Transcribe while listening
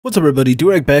What's up everybody,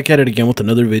 Durag back at it again with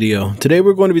another video. Today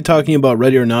we're going to be talking about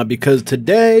Ready or Not because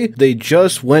today they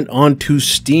just went onto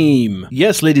Steam.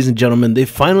 Yes, ladies and gentlemen, they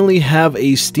finally have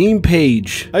a Steam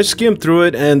page. I skimmed through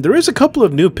it and there is a couple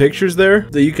of new pictures there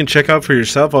that you can check out for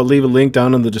yourself. I'll leave a link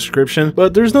down in the description,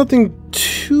 but there's nothing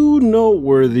too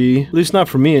noteworthy, at least not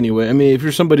for me anyway. I mean, if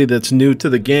you're somebody that's new to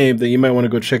the game, then you might want to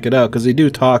go check it out because they do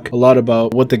talk a lot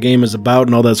about what the game is about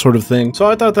and all that sort of thing. So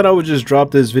I thought that I would just drop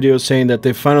this video saying that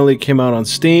they finally came out on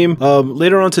Steam.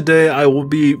 Later on today, I will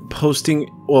be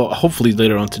posting, well, hopefully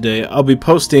later on today, I'll be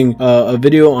posting a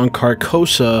video on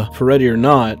CoCoSa for Ready or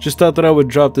Not. Just thought that I would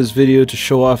drop this video to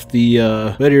show off the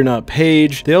Ready or Not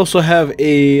page. They also have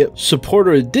a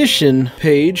supporter edition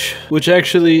page, which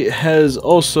actually has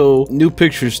also new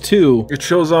pictures too. It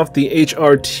shows off the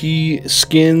HRT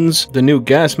skins, the new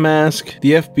gas mask,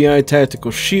 the FBI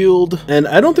tactical shield, and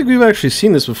I don't think we've actually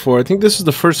seen this before. I think this is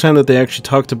the first time that they actually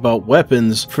talked about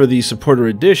weapons for the supporter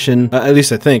edition. At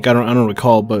least I think. I don't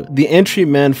recall, but the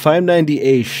Entryman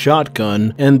 590A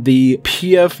shotgun and the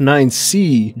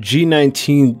PF9C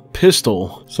G19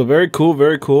 pistol. So very cool,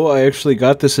 very cool. I actually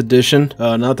got this edition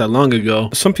not that long ago.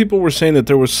 Some people were saying that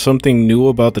there was something new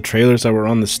about the trailers that were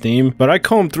on the Steam, but I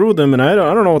combed through them and I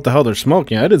don't know what the hell they're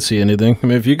smoking. I didn't see anything. I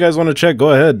mean, if you guys want to check, go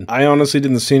ahead. I honestly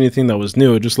didn't see anything that was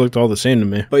new. It just looked all the same to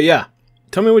me. But yeah.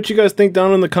 Tell me what you guys think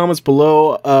down in the comments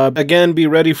below. Again, be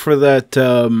ready for that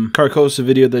CoCoSa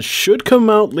video that should come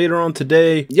out later on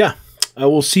today. Yeah, I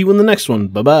will see you in the next one.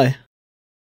 Bye-bye.